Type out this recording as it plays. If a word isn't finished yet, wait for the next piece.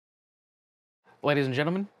Ladies and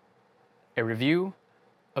gentlemen, a review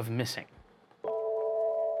of Missing.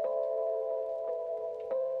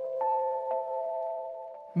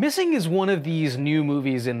 Missing is one of these new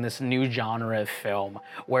movies in this new genre of film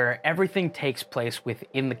where everything takes place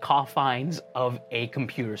within the confines of a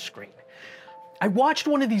computer screen. I watched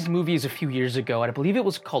one of these movies a few years ago, and I believe it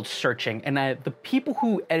was called Searching, and the people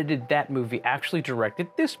who edited that movie actually directed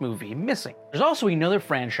this movie, Missing. There's also another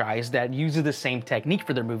franchise that uses the same technique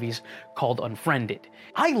for their movies called Unfriended.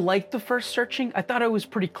 I liked the first Searching. I thought it was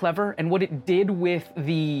pretty clever, and what it did with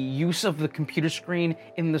the use of the computer screen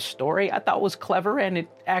in the story, I thought was clever, and it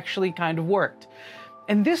actually kind of worked.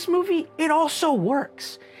 And this movie, it also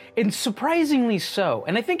works. And surprisingly so.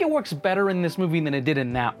 And I think it works better in this movie than it did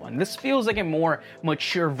in that one. This feels like a more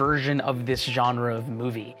mature version of this genre of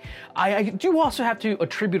movie. I do also have to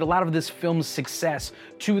attribute a lot of this film's success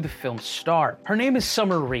to the film's star. Her name is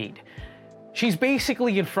Summer Reid. She's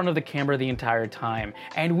basically in front of the camera the entire time,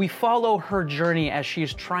 and we follow her journey as she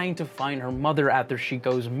is trying to find her mother after she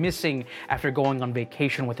goes missing after going on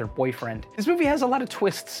vacation with her boyfriend. This movie has a lot of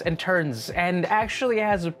twists and turns, and actually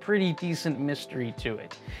has a pretty decent mystery to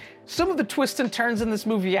it. Some of the twists and turns in this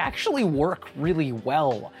movie actually work really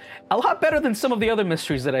well. A lot better than some of the other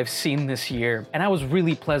mysteries that I've seen this year, and I was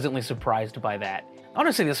really pleasantly surprised by that.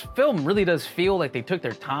 Honestly, this film really does feel like they took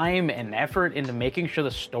their time and effort into making sure the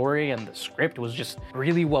story and the script was just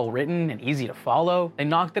really well written and easy to follow. They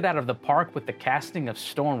knocked it out of the park with the casting of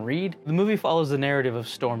Storm Reid. The movie follows the narrative of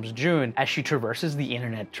Storm's June as she traverses the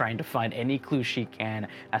internet trying to find any clue she can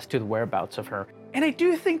as to the whereabouts of her. And I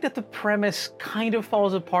do think that the premise kind of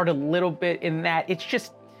falls apart a little bit in that it's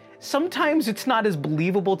just sometimes it's not as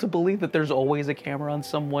believable to believe that there's always a camera on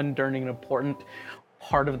someone during an important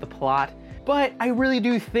part of the plot. But I really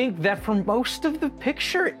do think that for most of the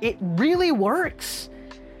picture, it really works.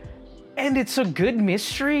 And it's a good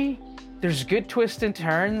mystery, there's good twists and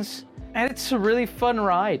turns, and it's a really fun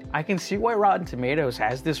ride. I can see why Rotten Tomatoes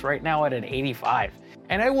has this right now at an 85.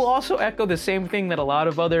 And I will also echo the same thing that a lot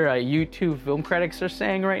of other YouTube film critics are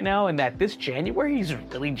saying right now, and that this January is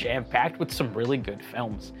really jam-packed with some really good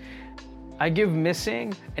films. I give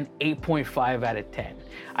Missing an 8.5 out of 10.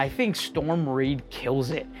 I think Storm Reid kills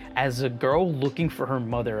it as a girl looking for her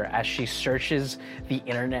mother as she searches the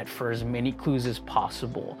internet for as many clues as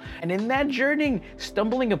possible. And in that journey,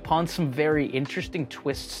 stumbling upon some very interesting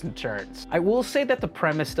twists and turns. I will say that the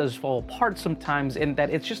premise does fall apart sometimes in that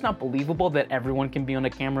it's just not believable that everyone can be on a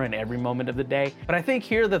camera in every moment of the day. But I think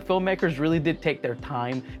here the filmmakers really did take their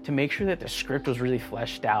time to make sure that the script was really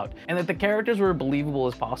fleshed out and that the characters were believable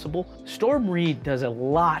as possible. Storm Reid does a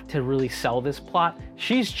lot to really sell this plot.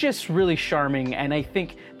 She's just really charming, and I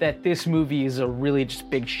think that this movie is a really just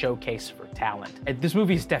big showcase for talent. And this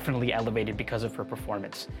movie is definitely elevated because of her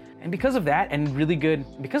performance. And because of that, and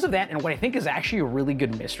what I think is actually a really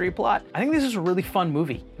good mystery plot, I think this is a really fun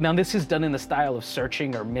movie. Now, this is done in the style of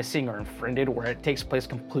Searching or Missing or Unfriended, where it takes place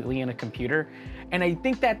completely in a computer. And I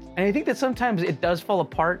think that sometimes it does fall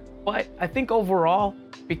apart, but I think overall,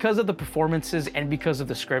 because of the performances and because of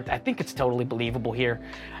the script, I think it's totally believable here.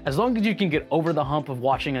 As long as you can get over the hump of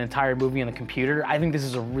watching an entire movie on the computer, I think this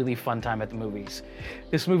is a really fun time at the movies.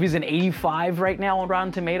 This movie's an 85 right now on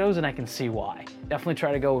Rotten Tomatoes, and I can see why. Definitely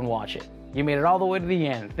try to go and watch it. You made it all the way to the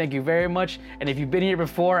end. Thank you very much. And if you've been here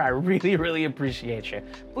before, I really, really appreciate you.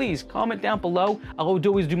 Please comment down below. I'll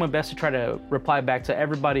always do my best to try to reply back to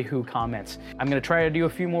everybody who comments. I'm gonna try to do a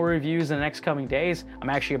few more reviews in the next coming days. I'm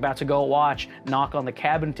actually about to go watch Knock on the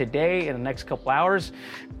Cabin today in the next couple hours.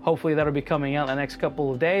 Hopefully that'll be coming out in the next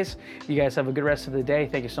couple of days. You guys have a good rest of the day.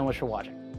 Thank you so much for watching.